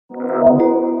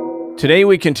Today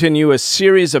we continue a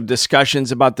series of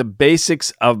discussions about the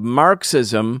basics of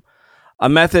Marxism, a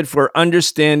method for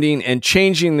understanding and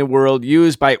changing the world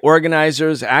used by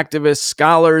organizers, activists,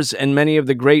 scholars, and many of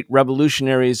the great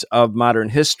revolutionaries of modern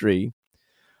history.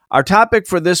 Our topic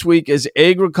for this week is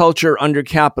agriculture under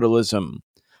capitalism.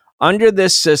 Under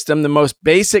this system, the most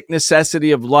basic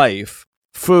necessity of life,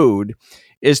 food,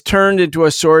 is turned into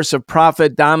a source of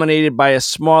profit dominated by a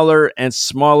smaller and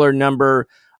smaller number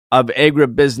of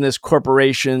agribusiness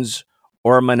corporations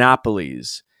or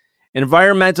monopolies.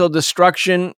 Environmental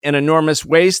destruction and enormous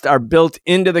waste are built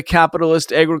into the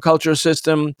capitalist agriculture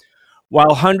system,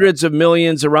 while hundreds of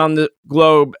millions around the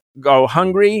globe go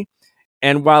hungry,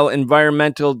 and while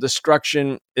environmental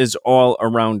destruction is all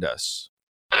around us.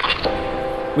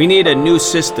 We need a new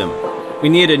system. We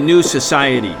need a new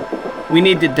society. We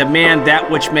need to demand that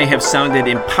which may have sounded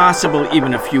impossible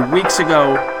even a few weeks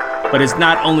ago, but is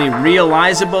not only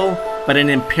realizable, but an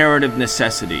imperative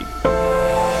necessity.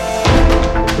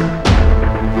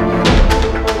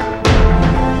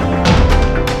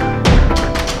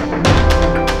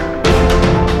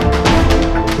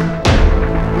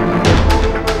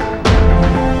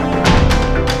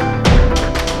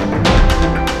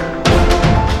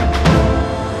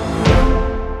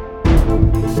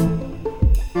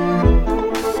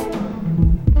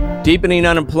 Deepening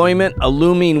unemployment, a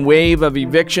looming wave of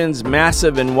evictions,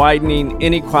 massive and widening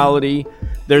inequality.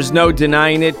 There's no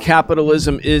denying it.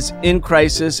 Capitalism is in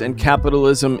crisis, and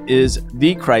capitalism is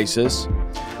the crisis.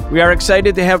 We are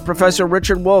excited to have Professor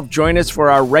Richard Wolff join us for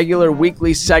our regular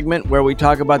weekly segment where we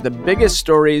talk about the biggest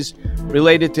stories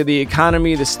related to the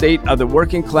economy, the state of the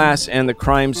working class, and the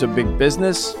crimes of big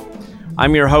business.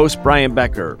 I'm your host, Brian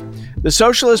Becker. The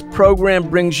Socialist Program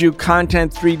brings you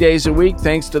content 3 days a week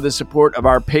thanks to the support of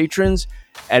our patrons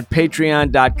at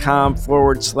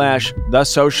patreon.com/The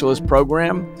Socialist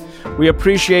Program. We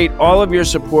appreciate all of your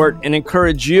support and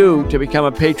encourage you to become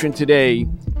a patron today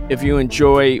if you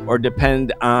enjoy or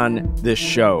depend on this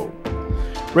show.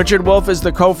 Richard Wolff is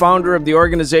the co-founder of the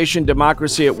organization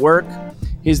Democracy at Work.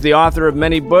 He's the author of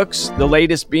many books, the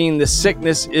latest being The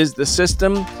Sickness is the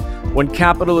System: When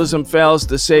Capitalism Fails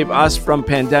to Save Us from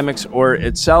Pandemics or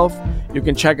Itself. You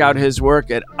can check out his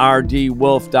work at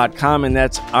rdwolff.com, and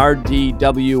that's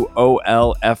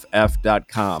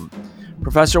rdwolff.com.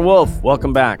 Professor Wolff,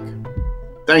 welcome back.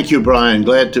 Thank you, Brian.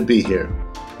 Glad to be here.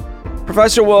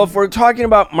 Professor Wolff, we're talking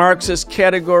about Marxist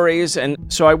categories, and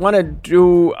so I want to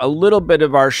do a little bit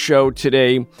of our show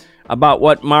today about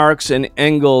what Marx and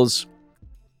Engels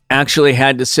actually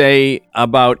had to say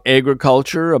about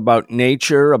agriculture, about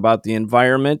nature, about the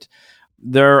environment.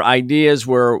 Their ideas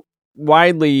were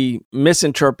widely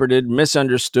misinterpreted,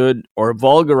 misunderstood, or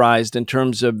vulgarized in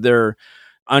terms of their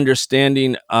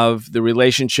understanding of the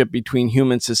relationship between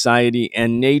human society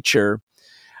and nature.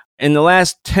 In the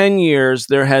last 10 years,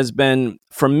 there has been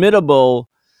formidable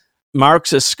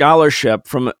Marxist scholarship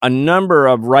from a number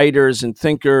of writers and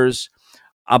thinkers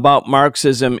about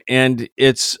Marxism and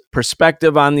its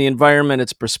perspective on the environment,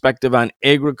 its perspective on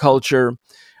agriculture.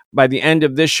 By the end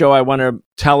of this show, I want to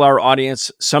tell our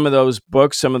audience some of those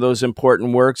books, some of those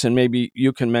important works, and maybe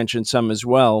you can mention some as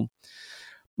well.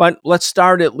 But let's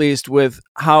start at least with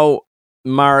how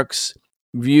Marx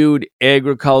viewed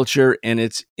agriculture and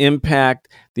its impact,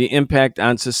 the impact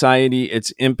on society,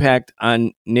 its impact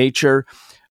on nature.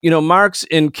 You know, Marx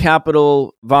in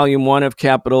Capital, Volume 1 of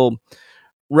Capital,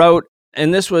 wrote,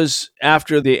 and this was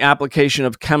after the application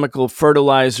of chemical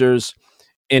fertilizers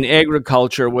in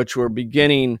agriculture, which were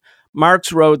beginning.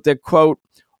 Marx wrote that, quote,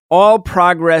 "All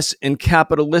progress in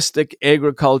capitalistic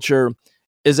agriculture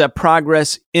is a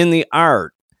progress in the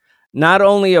art, not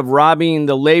only of robbing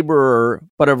the laborer,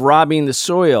 but of robbing the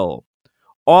soil.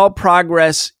 All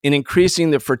progress in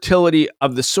increasing the fertility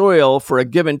of the soil for a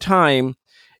given time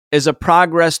is a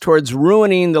progress towards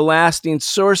ruining the lasting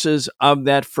sources of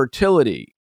that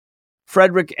fertility."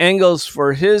 Friedrich Engels,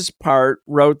 for his part,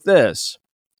 wrote this: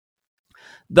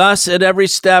 "Thus, at every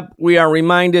step, we are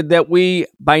reminded that we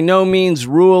by no means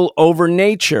rule over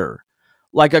nature,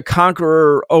 like a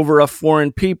conqueror over a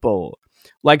foreign people,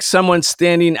 like someone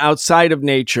standing outside of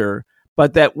nature,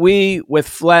 but that we, with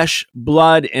flesh,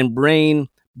 blood, and brain,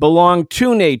 belong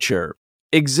to nature,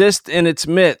 exist in its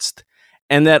midst,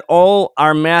 and that all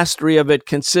our mastery of it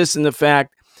consists in the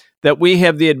fact that we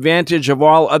have the advantage of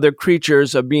all other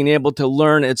creatures of being able to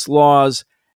learn its laws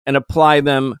and apply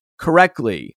them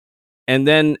correctly." And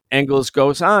then Engels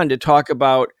goes on to talk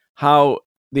about how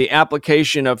the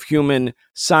application of human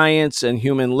science and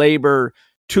human labor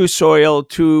to soil,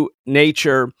 to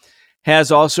nature,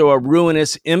 has also a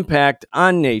ruinous impact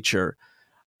on nature.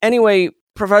 Anyway,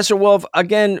 Professor Wolf,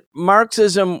 again,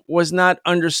 Marxism was not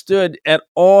understood at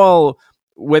all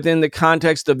within the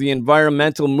context of the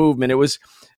environmental movement. It was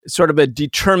sort of a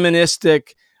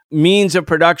deterministic means of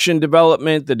production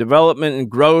development, the development and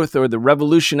growth or the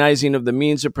revolutionizing of the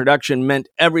means of production meant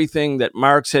everything, that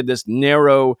Marx had this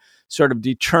narrow sort of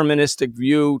deterministic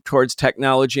view towards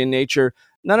technology and nature.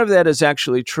 None of that is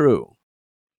actually true.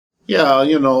 Yeah,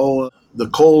 the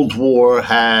Cold War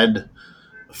had,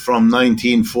 from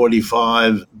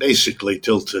 1945 basically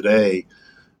till today,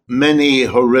 many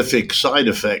horrific side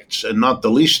effects, and not the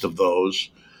least of those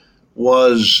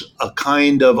was a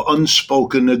kind of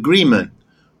unspoken agreement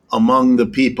among the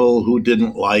people who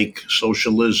didn't like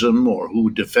socialism or who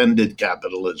defended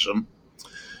capitalism,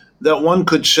 that one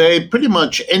could say pretty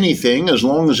much anything as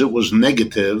long as it was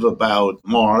negative about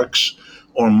Marx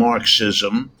or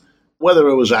Marxism. Whether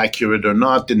it was accurate or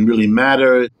not didn't really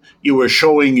matter. You were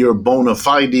showing your bona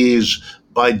fides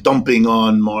by dumping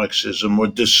on Marxism or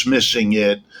dismissing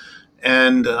it.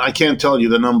 And I can't tell you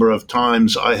the number of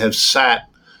times I have sat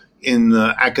in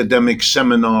academic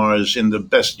seminars in the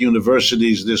best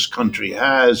universities this country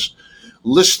has,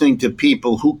 listening to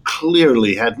people who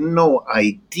clearly had no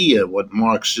idea what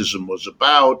Marxism was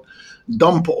about,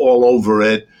 dump all over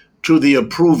it to the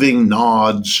approving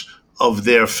nods of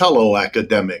their fellow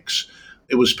academics.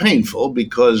 It was painful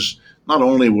because not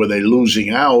only were they losing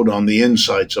out on the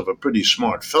insights of a pretty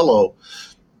smart fellow,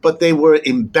 but they were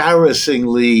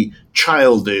embarrassingly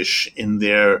childish in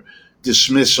their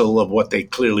dismissal of what they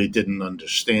clearly didn't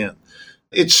understand.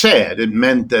 It's sad. It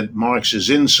meant that Marx's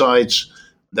insights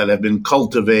that have been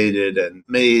cultivated and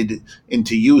made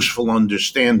into useful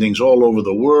understandings all over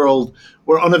the world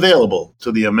were unavailable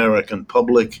to the American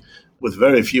public, with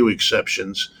very few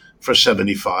exceptions, for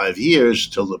 75 years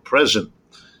till the present.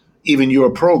 Even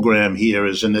your program here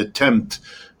is an attempt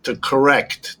to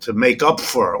correct, to make up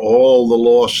for all the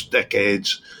lost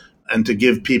decades, and to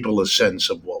give people a sense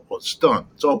of what was done.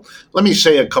 So let me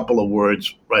say a couple of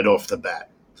words right off the bat.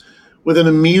 With an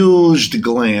amused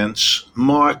glance,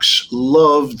 Marx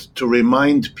loved to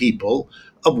remind people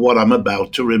of what I'm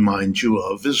about to remind you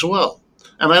of as well.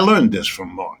 And I learned this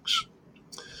from Marx.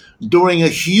 During a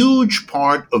huge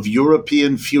part of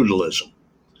European feudalism,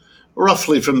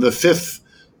 roughly from the 5th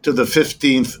to the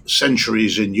 15th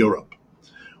centuries in Europe,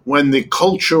 when the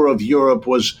culture of Europe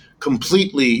was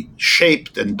completely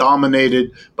shaped and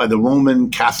dominated by the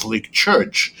Roman Catholic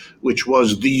Church, which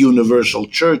was the universal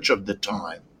church of the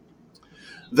time.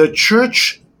 The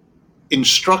church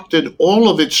instructed all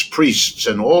of its priests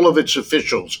and all of its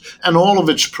officials and all of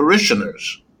its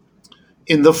parishioners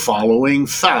in the following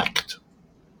fact: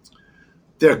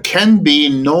 there can be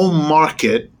no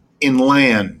market in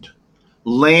land.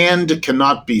 Land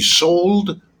cannot be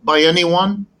sold by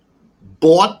anyone,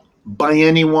 bought by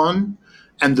anyone.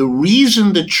 And the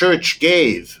reason the church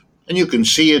gave, and you can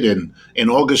see it in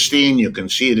Augustine, you can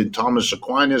see it in Thomas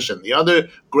Aquinas and the other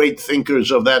great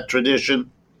thinkers of that tradition,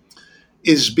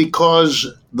 is because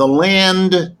the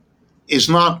land is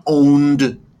not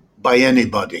owned by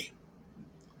anybody.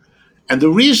 And the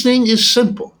reasoning is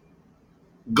simple.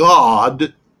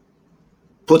 God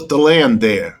put the land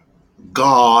there.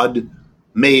 God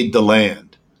made the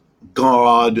land.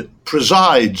 God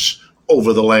presides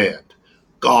over the land.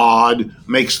 God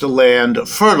makes the land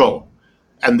fertile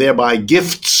and thereby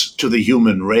gifts to the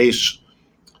human race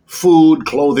food,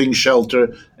 clothing,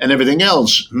 shelter, and everything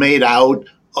else made out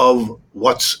of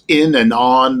what's in and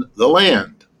on the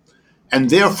land.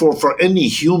 And therefore, for any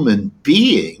human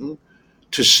being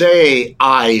to say,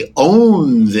 I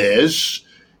own this,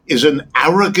 is an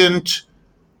arrogant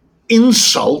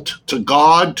insult to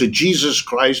God, to Jesus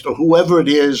Christ, or whoever it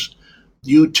is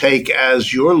you take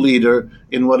as your leader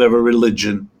in whatever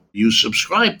religion you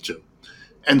subscribe to.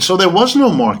 And so there was no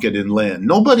market in land.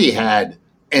 Nobody had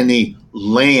any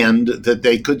land that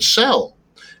they could sell.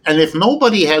 And if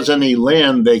nobody has any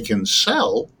land they can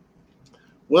sell,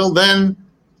 well, then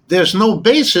there's no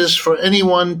basis for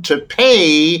anyone to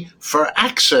pay for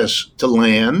access to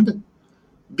land,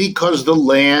 because the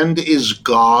land is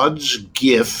God's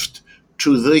gift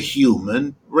to the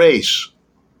human race.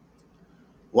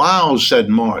 Wow, said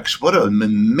Marx, what an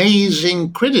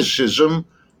amazing criticism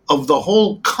of the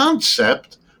whole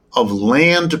concept of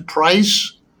land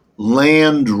price,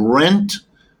 land rent,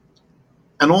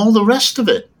 and all the rest of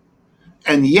it.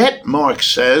 And yet, Marx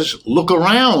says, look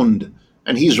around.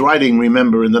 And he's writing,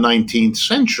 remember, in the 19th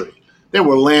century. There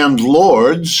were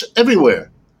landlords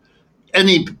everywhere.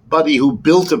 Anybody who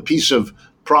built a piece of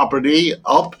property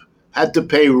up had to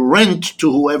pay rent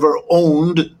to whoever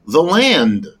owned the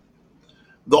land.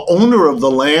 The owner of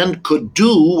the land could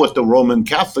do what the Roman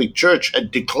Catholic Church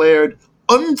had declared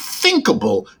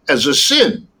unthinkable as a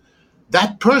sin,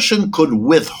 that person could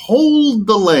withhold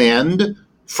the land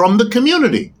from the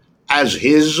community as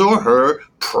his or her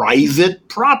private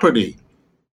property.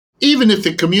 Even if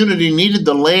the community needed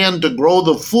the land to grow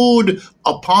the food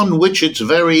upon which its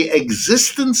very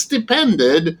existence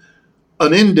depended,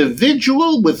 an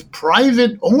individual with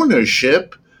private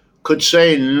ownership could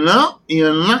say, no,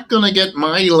 you're not going to get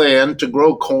my land to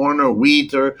grow corn or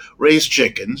wheat or raise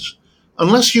chickens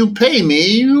unless you pay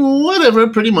me whatever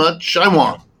pretty much I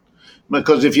want.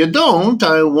 Because if you don't,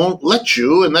 I won't let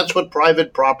you, and that's what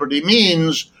private property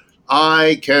means.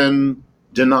 I can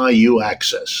deny you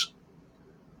access.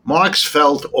 Marx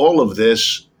felt all of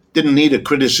this didn't need a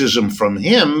criticism from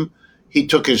him. He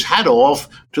took his hat off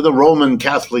to the Roman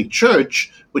Catholic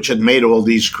Church, which had made all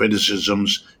these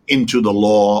criticisms into the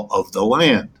law of the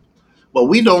land. Well,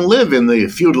 we don't live in the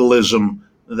feudalism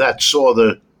that saw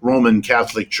the Roman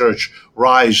Catholic Church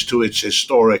rise to its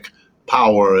historic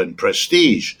power and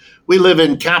prestige. We live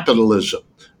in capitalism,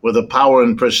 where the power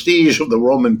and prestige of the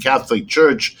Roman Catholic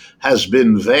Church has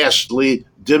been vastly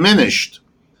diminished.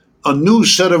 A new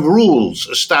set of rules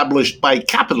established by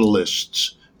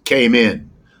capitalists came in.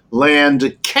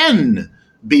 Land can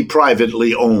be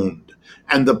privately owned,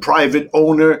 and the private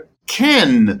owner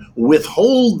can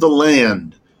withhold the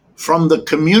land from the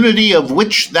community of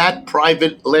which that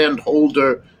private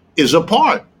landholder is a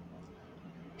part.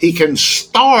 He can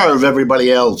starve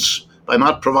everybody else by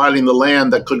not providing the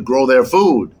land that could grow their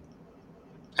food.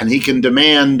 And he can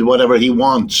demand whatever he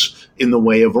wants in the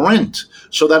way of rent,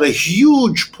 so that a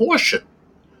huge portion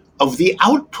of the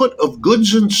output of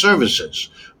goods and services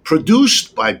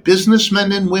produced by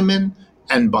businessmen and women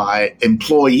and by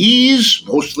employees,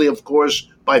 mostly, of course,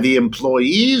 by the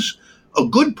employees, a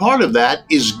good part of that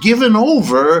is given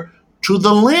over to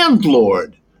the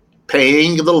landlord,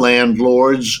 paying the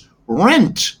landlord's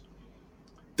rent.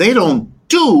 They don't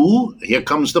do, here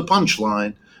comes the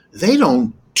punchline, they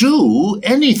don't do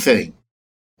anything.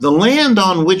 The land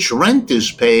on which rent is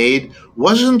paid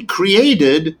wasn't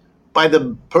created by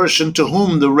the person to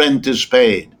whom the rent is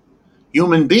paid.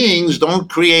 Human beings don't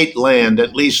create land,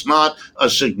 at least not a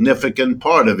significant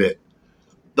part of it.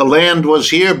 The land was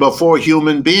here before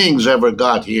human beings ever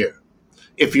got here.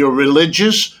 If you're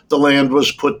religious, the land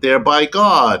was put there by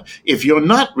God. If you're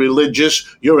not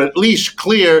religious, you're at least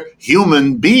clear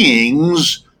human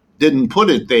beings didn't put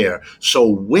it there. So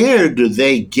where do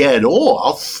they get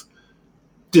off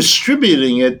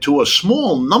distributing it to a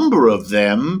small number of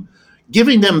them,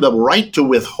 giving them the right to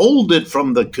withhold it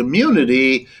from the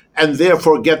community and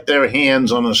therefore get their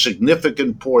hands on a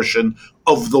significant portion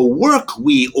of the work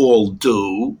we all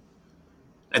do?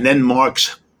 And then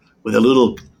Marx, with a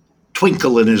little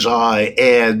twinkle in his eye,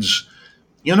 adds,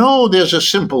 there's a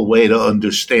simple way to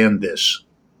understand this.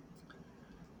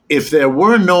 If there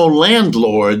were no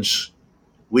landlords,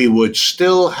 we would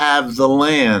still have the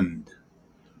land.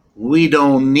 We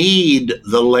don't need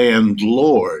the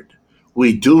landlord.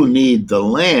 We do need the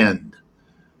land.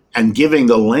 And giving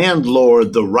the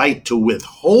landlord the right to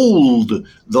withhold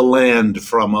the land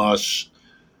from us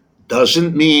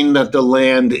doesn't mean that the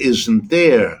land isn't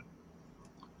there.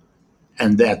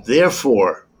 And that,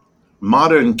 therefore,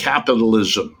 modern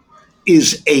capitalism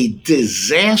is a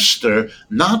disaster,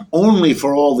 not only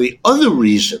for all the other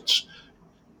reasons,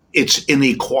 its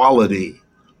inequality,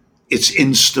 its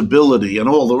instability, and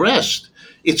all the rest.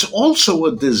 It's also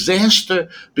a disaster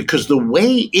because the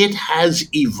way it has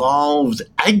evolved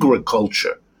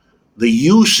agriculture, the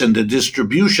use and the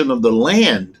distribution of the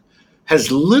land,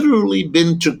 has literally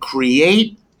been to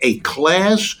create a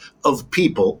class of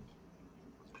people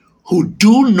who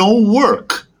do no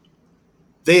work.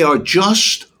 They are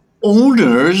just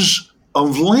owners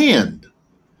of land,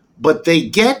 but they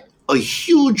get a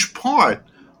huge part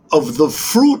of the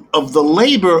fruit of the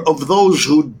labor of those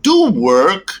who do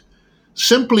work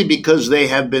simply because they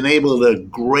have been able to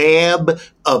grab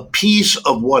a piece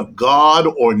of what God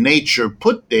or nature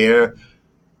put there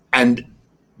and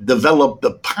develop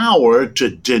the power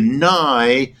to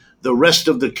deny the rest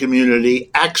of the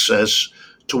community access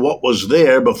to what was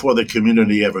there before the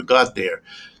community ever got there.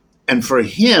 And for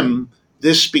him,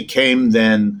 this became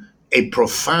then a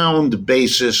profound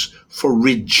basis for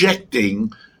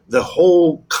rejecting the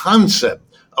whole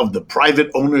concept of the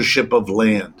private ownership of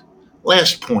land.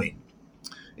 Last point.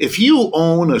 If you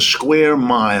own a square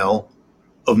mile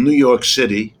of New York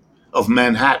City, of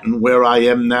Manhattan, where I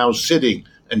am now sitting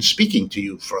and speaking to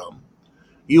you from,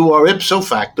 you are ipso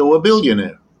facto a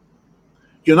billionaire.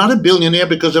 You're not a billionaire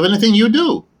because of anything you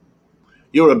do.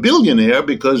 You're a billionaire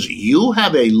because you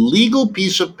have a legal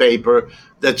piece of paper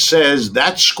that says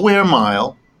that square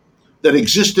mile that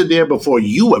existed there before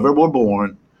you ever were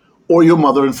born, or your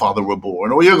mother and father were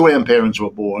born, or your grandparents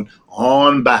were born,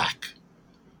 on back.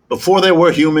 Before there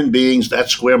were human beings, that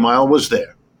square mile was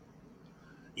there.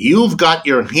 You've got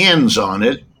your hands on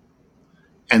it,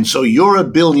 and so you're a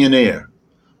billionaire,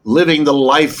 living the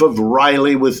life of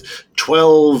Riley with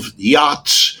 12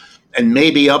 yachts and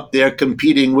maybe up there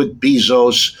competing with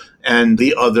Bezos and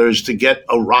the others to get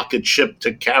a rocket ship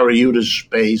to carry you to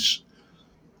space.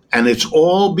 And it's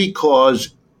all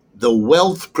because the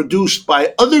wealth produced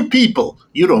by other people,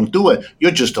 you don't do it,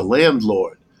 you're just a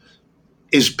landlord,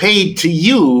 is paid to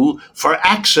you for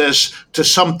access to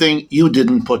something you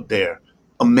didn't put there.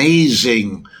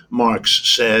 Amazing,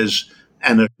 Marx says,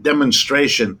 and a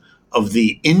demonstration of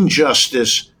the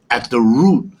injustice at the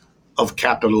root of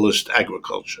capitalist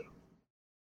agriculture.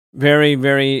 Very,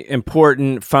 very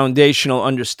important foundational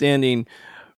understanding.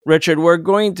 Richard, we're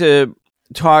going to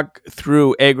talk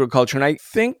through agriculture, and I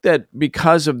think that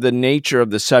because of the nature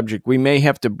of the subject, we may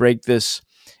have to break this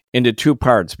into two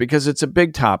parts because it's a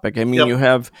big topic. I mean, Yep. You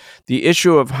have the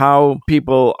issue of how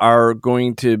people are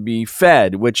going to be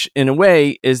fed, which in a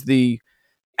way is the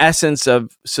essence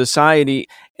of society,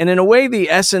 and in a way, the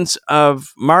essence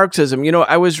of Marxism.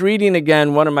 I was reading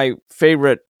again one of my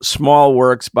favorite small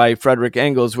works by Frederick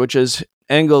Engels, which is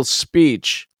Engels'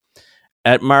 speech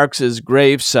at Marx's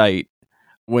gravesite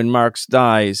when Marx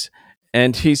dies.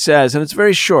 And he says, and it's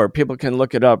very short, people can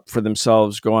look it up for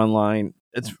themselves, go online.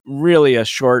 It's really a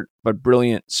short but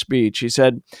brilliant speech. He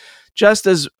said, just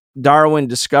as Darwin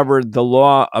discovered the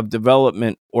law of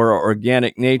development or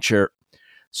organic nature,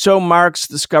 so Marx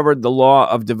discovered the law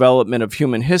of development of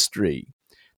human history.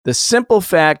 The simple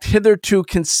fact hitherto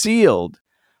concealed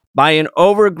by an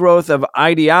overgrowth of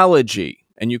ideology,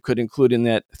 and you could include in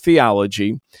that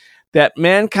theology, that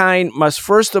mankind must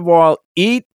first of all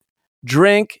eat,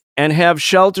 drink, and have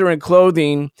shelter and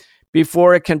clothing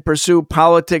before it can pursue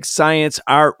politics, science,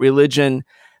 art, religion,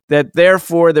 that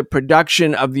therefore the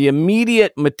production of the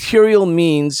immediate material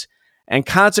means and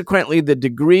consequently the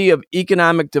degree of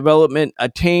economic development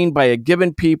attained by a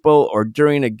given people or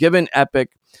during a given epoch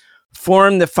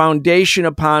form the foundation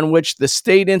upon which the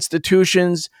state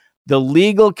institutions, the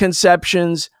legal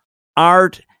conceptions,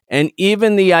 art, and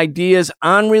even the ideas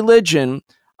on religion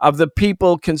of the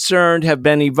people concerned have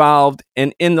been evolved,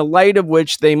 and in the light of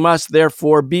which they must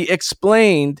therefore be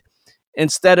explained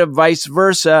instead of vice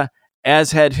versa,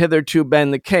 as had hitherto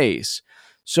been the case.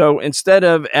 So instead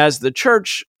of, as the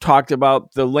church talked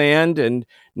about, the land and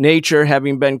nature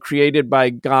having been created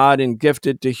by God and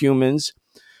gifted to humans,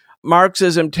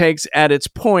 Marxism takes at its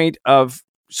point of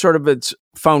sort of its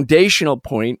foundational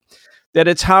point that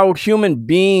it's how human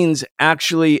beings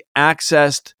actually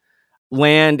accessed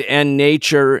land and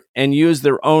nature and used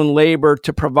their own labor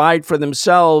to provide for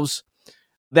themselves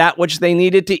that which they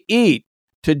needed to eat,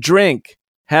 to drink,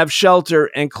 have shelter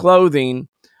and clothing,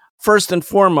 first and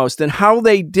foremost, and how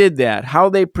they did that, how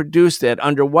they produced it,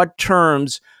 under what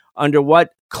terms, under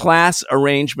what class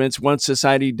arrangements once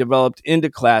society developed into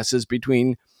classes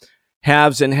between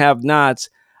haves and have-nots.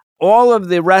 All of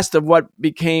the rest of what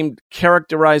became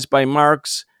characterized by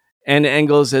Marx and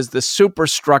Engels as the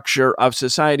superstructure of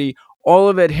society, all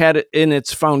of it had in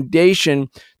its foundation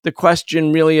the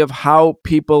question really of how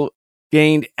people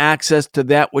gained access to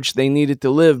that which they needed to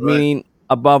live, Right. meaning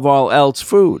above all else,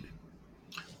 food.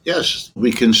 Yes,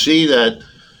 we can see that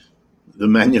the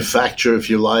manufacturer, if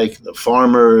you like, the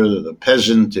farmer, the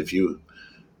peasant, if you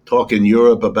talk in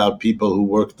Europe about people who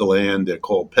work the land, they're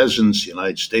called peasants. The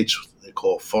United States, they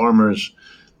call farmers.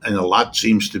 And a lot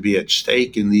seems to be at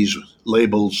stake in these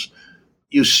labels.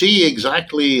 You see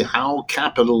exactly how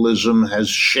capitalism has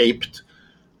shaped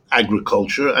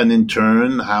agriculture, and in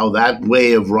turn, how that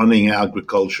way of running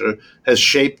agriculture has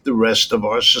shaped the rest of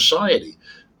our society.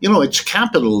 It's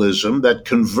capitalism that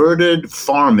converted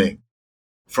farming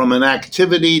from an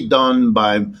activity done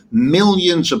by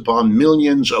millions upon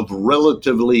millions of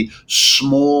relatively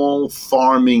small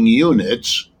farming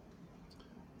units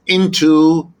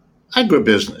into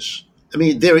agribusiness. I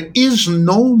mean, there is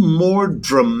no more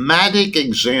dramatic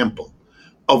example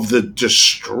of the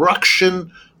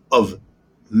destruction of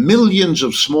millions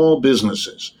of small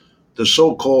businesses, the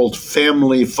so-called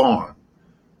family farm,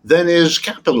 than is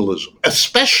capitalism,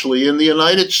 especially in the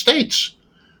United States.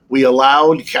 We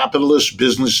allowed capitalist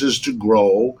businesses to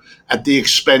grow at the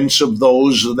expense of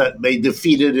those that they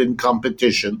defeated in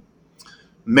competition.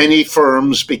 Many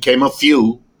firms became a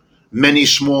few. Many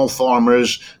small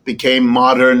farmers became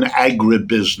modern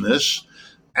agribusiness.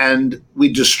 And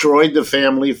we destroyed the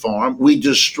family farm. We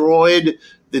destroyed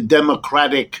the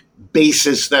democratic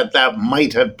basis that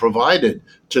might have provided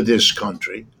to this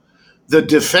country. The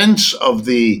defense of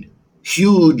the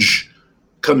huge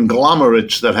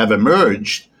conglomerates that have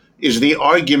emerged is the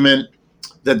argument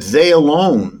that they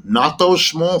alone, not those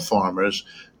small farmers,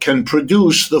 can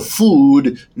produce the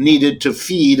food needed to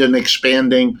feed an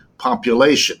expanding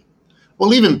population.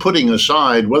 Well, even putting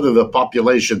aside whether the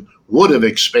population would have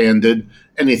expanded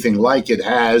anything like it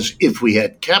has if we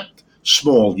had kept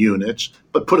small units,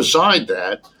 but put aside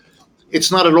that,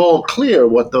 it's not at all clear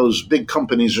what those big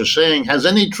companies are saying has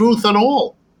any truth at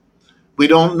all. We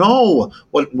don't know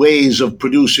what ways of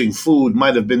producing food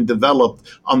might have been developed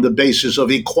on the basis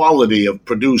of equality of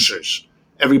producers,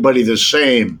 everybody the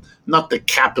same, not the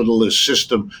capitalist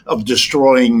system of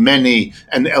destroying many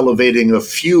and elevating a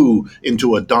few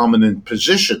into a dominant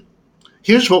position.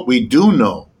 Here's what we do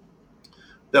know,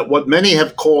 that what many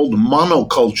have called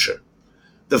monoculture,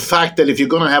 the fact that if you're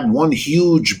going to have one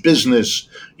huge business,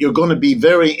 you're going to be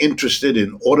very interested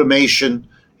in automation,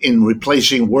 in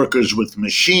replacing workers with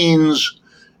machines,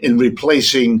 in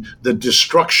replacing the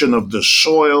destruction of the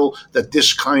soil that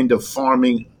this kind of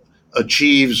farming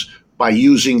achieves by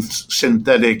using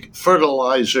synthetic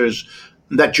fertilizers,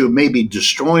 that you're maybe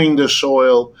destroying the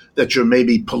soil, that you're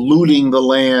maybe polluting the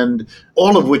land,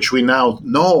 all of which we now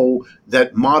know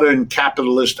that modern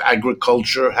capitalist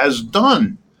agriculture has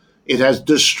done. It has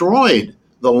destroyed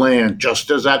the land, just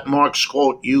as that Marx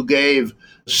quote you gave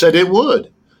said it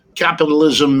would.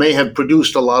 Capitalism may have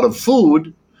produced a lot of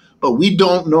food, but we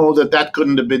don't know that that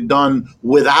couldn't have been done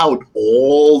without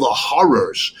all the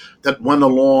horrors that went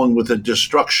along with the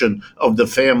destruction of the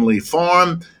family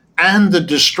farm and the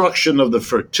destruction of the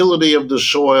fertility of the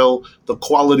soil, the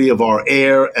quality of our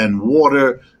air and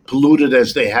water, polluted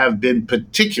as they have been,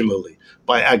 particularly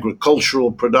by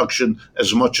agricultural production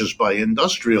as much as by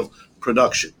industrial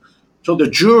production. So the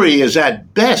jury is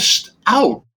at best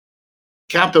out.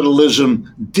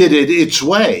 Capitalism did it its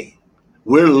way.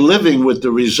 We're living with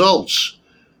the results.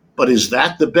 But is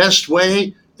that the best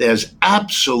way? There's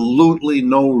absolutely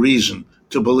no reason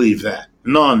to believe that.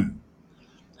 None.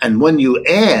 And when you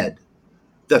add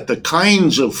that the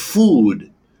kinds of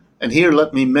food, and here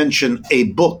let me mention a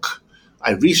book.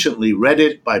 I recently read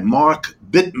it by Mark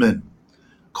Bittman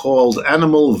called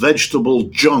Animal Vegetable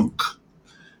Junk.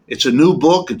 It's a new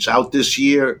book. It's out this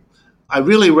year. I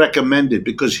really recommend it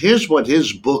because here's what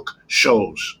his book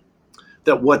shows.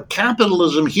 That what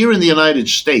capitalism here in the United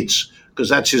States, because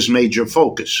that's his major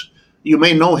focus, you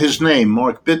may know his name.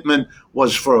 Mark Bittman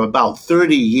was for about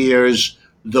 30 years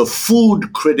the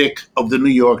food critic of the New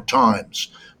York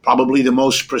Times, probably the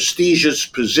most prestigious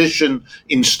position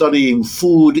in studying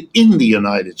food in the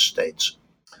United States.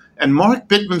 And Mark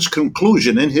Bittman's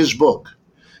conclusion in his book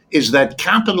is that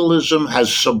capitalism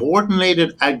has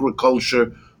subordinated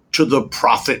agriculture to the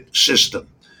profit system.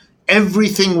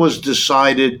 Everything was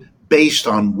decided based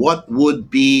on what would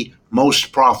be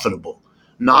most profitable,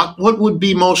 not what would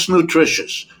be most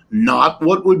nutritious, not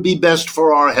what would be best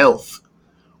for our health.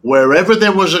 Wherever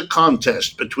there was a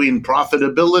contest between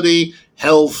profitability,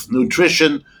 health,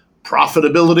 nutrition,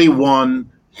 profitability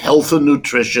won, health and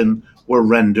nutrition were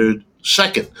rendered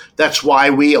second. That's why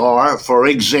we are, for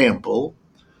example,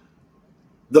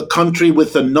 the country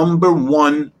with the number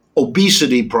one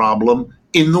obesity problem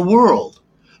in the world.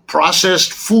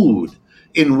 Processed food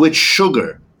in which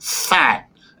sugar, fat,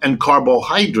 and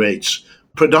carbohydrates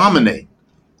predominate,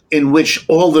 in which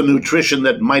all the nutrition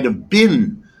that might have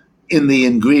been in the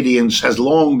ingredients has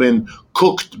long been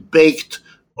cooked, baked,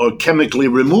 or chemically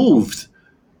removed.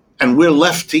 And we're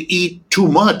left to eat too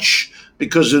much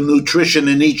because the nutrition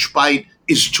in each bite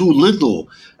is too little,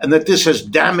 and that this has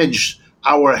damaged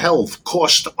our health,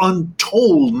 cost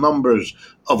untold numbers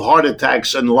of heart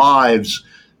attacks and lives.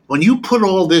 When you put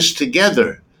all this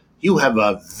together, you have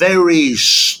a very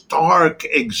stark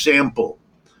example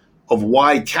of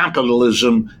why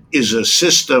capitalism is a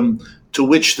system to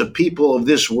which the people of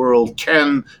this world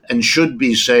can and should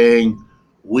be saying,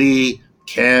 we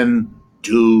can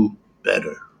do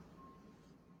better.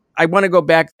 I want to go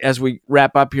back as we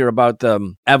wrap up here about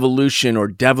the evolution or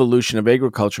devolution of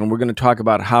agriculture. And we're going to talk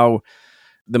about how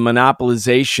the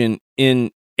monopolization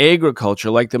in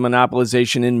agriculture, like the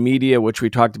monopolization in media, which we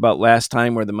talked about last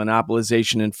time, or the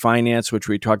monopolization in finance, which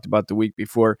we talked about the week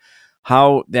before,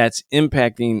 how that's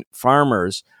impacting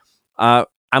farmers. I'm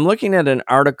looking at an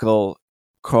article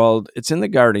called, it's in The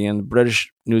Guardian, the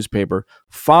British newspaper,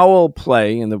 Foul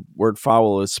Play, and the word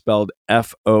foul is spelled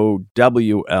Fowl,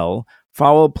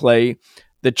 foul play,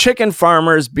 the chicken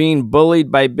farmers being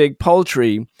bullied by big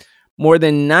poultry. More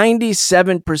than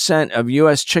 97% of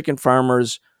U.S. chicken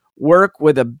farmers work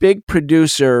with a big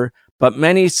producer, but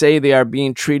many say they are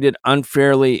being treated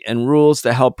unfairly and rules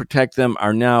to help protect them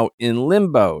are now in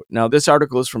limbo. Now, this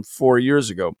article is from 4 years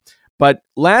ago, But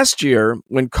last year,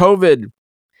 when COVID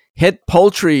hit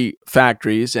poultry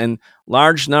factories and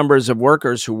large numbers of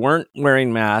workers who weren't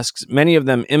wearing masks, many of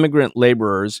them immigrant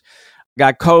laborers,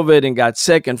 got COVID and got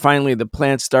sick, and finally the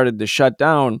plants started to shut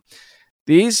down.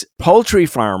 These poultry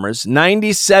farmers,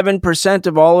 97%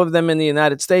 of all of them in the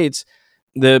United States,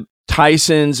 the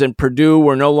Tysons and Purdue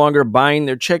were no longer buying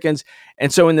their chickens.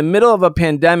 And so in the middle of a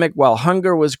pandemic, while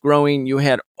hunger was growing, you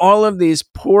had all of these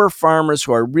poor farmers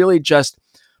who are really just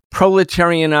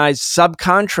proletarianized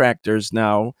subcontractors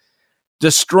now,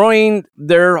 destroying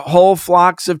their whole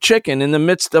flocks of chicken in the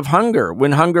midst of hunger,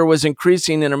 when hunger was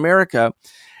increasing in America.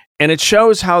 And it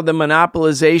shows how the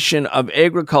monopolization of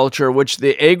agriculture, which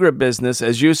the agribusiness,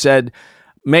 as you said,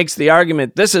 makes the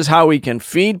argument, this is how we can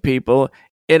feed people,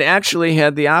 it actually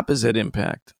had the opposite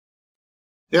impact.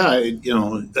 Yeah,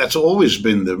 that's always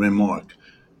been the remark.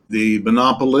 The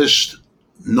monopolist,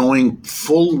 knowing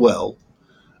full well,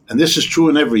 and this is true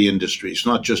in every industry, it's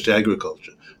not just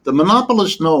agriculture, the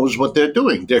monopolist knows what they're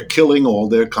doing. They're killing all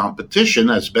their competition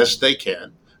as best they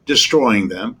can, destroying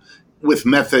them with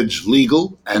methods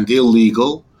legal and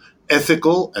illegal,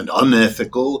 ethical and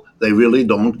unethical. They really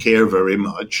don't care very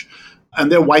much. And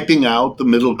they're wiping out the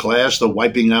middle class. They're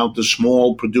wiping out the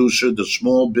small producer, the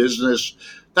small business.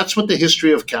 That's what the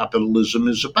history of capitalism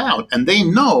is about. And they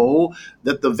know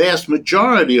that the vast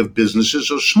majority of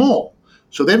businesses are small.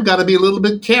 So they've got to be a little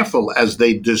bit careful as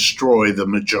they destroy the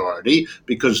majority,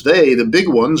 because they, the big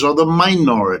ones, are the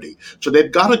minority. So they've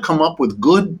got to come up with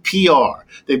good PR.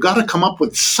 They've got to come up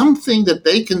with something that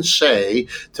they can say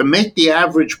to make the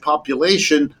average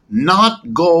population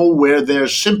not go where their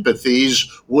sympathies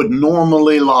would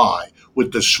normally lie,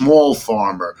 with the small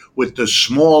farmer, with the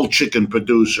small chicken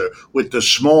producer, with the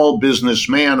small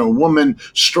businessman or woman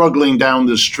struggling down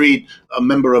the street, a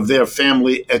member of their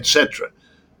family, etc.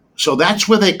 So that's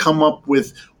where they come up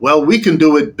with, well, we can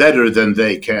do it better than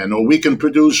they can, or we can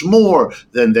produce more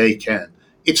than they can.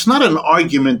 It's not an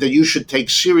argument that you should take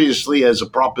seriously as a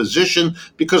proposition,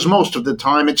 because most of the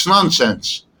time it's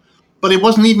nonsense. But it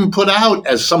wasn't even put out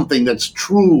as something that's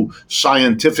true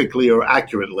scientifically or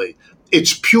accurately.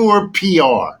 It's pure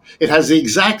PR. It has the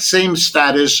exact same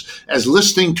status as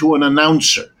listening to an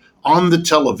announcer on the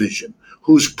television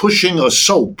who's pushing a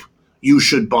soap you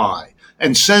should buy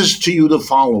and says to you the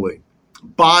following: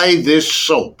 buy this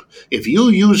soap. If you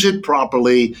use it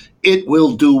properly, it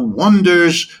will do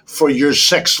wonders for your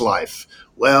sex life.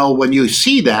 Well, when you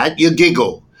see that, you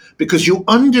giggle, because you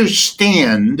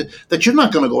understand that you're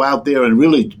not going to go out there and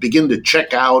really begin to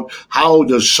check out how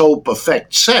does soap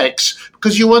affect sex,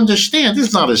 because you understand this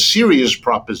is not a serious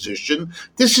proposition.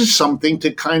 This is something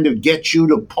to kind of get you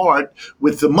to part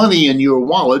with the money in your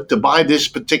wallet to buy this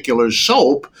particular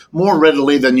soap more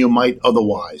readily than you might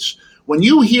otherwise. When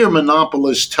you hear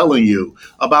monopolists telling you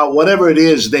about whatever it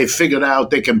is they figured out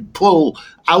they can pull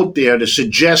out there to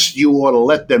suggest you ought to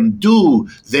let them do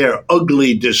their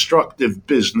ugly, destructive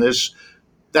business,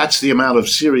 that's the amount of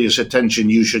serious attention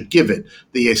you should give it.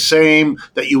 The same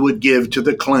that you would give to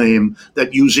the claim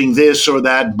that using this or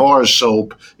that bar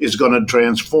soap is going to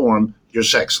transform your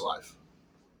sex life.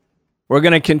 We're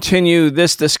going to continue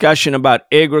this discussion about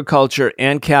agriculture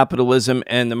and capitalism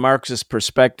and the Marxist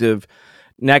perspective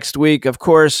next week. Of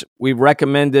course, we've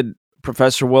recommended,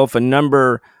 Professor Wolff, a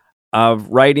number of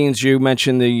writings. You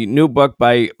mentioned the new book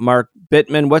by Mark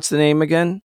Bittman. What's the name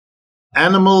again?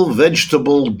 Animal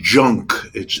Vegetable Junk.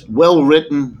 It's well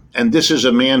written, and this is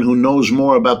a man who knows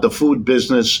more about the food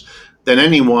business than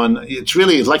anyone. It's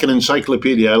like an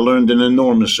encyclopedia. I learned an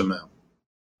enormous amount.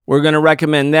 We're going to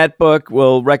recommend that book.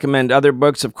 We'll recommend other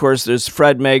books. Of course, there's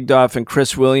Fred Magdoff and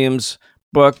Chris Williams'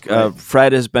 book. Right.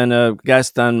 Fred has been a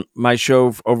guest on my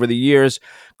show over the years,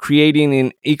 Creating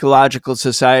an Ecological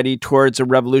Society Towards a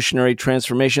Revolutionary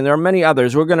Transformation. There are many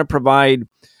others. We're going to provide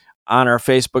on our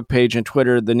Facebook page and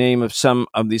Twitter the name of some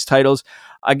of these titles.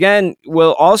 Again,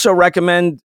 we'll also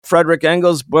recommend Friedrich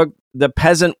Engels' book, The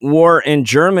Peasant War in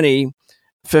Germany,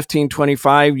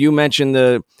 1525. You mentioned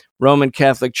the Roman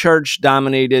Catholic Church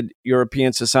dominated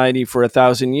European society for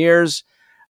 1,000 years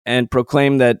and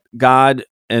proclaimed that God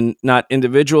and not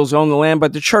individuals own the land,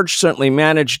 but the church certainly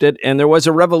managed it. And there was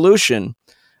a revolution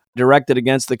directed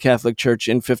against the Catholic Church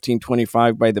in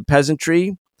 1525 by the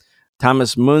peasantry.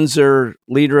 Thomas Munzer,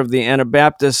 leader of the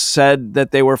Anabaptists, said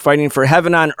that they were fighting for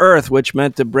heaven on earth, which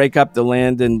meant to break up the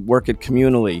land and work it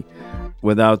communally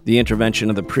without the intervention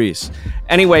of the priests.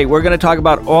 Anyway, we're going to talk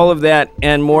about all of that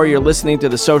and more. You're listening to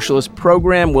The Socialist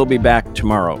Program. We'll be back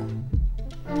tomorrow.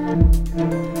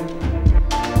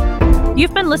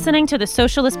 You've been listening to The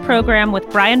Socialist Program with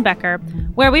Brian Becker,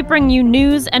 where we bring you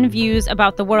news and views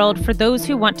about the world for those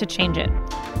who want to change it.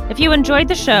 If you enjoyed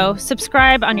the show,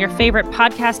 subscribe on your favorite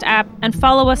podcast app and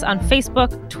follow us on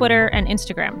Facebook, Twitter, and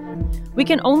Instagram. We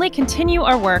can only continue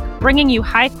our work bringing you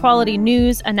high-quality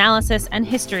news, analysis, and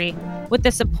history with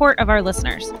the support of our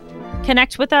listeners.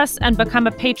 Connect with us and become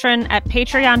a patron at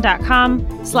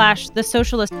patreon.com/The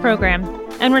Socialist Program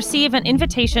and receive an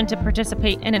invitation to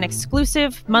participate in an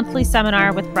exclusive monthly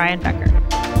seminar with Brian Becker.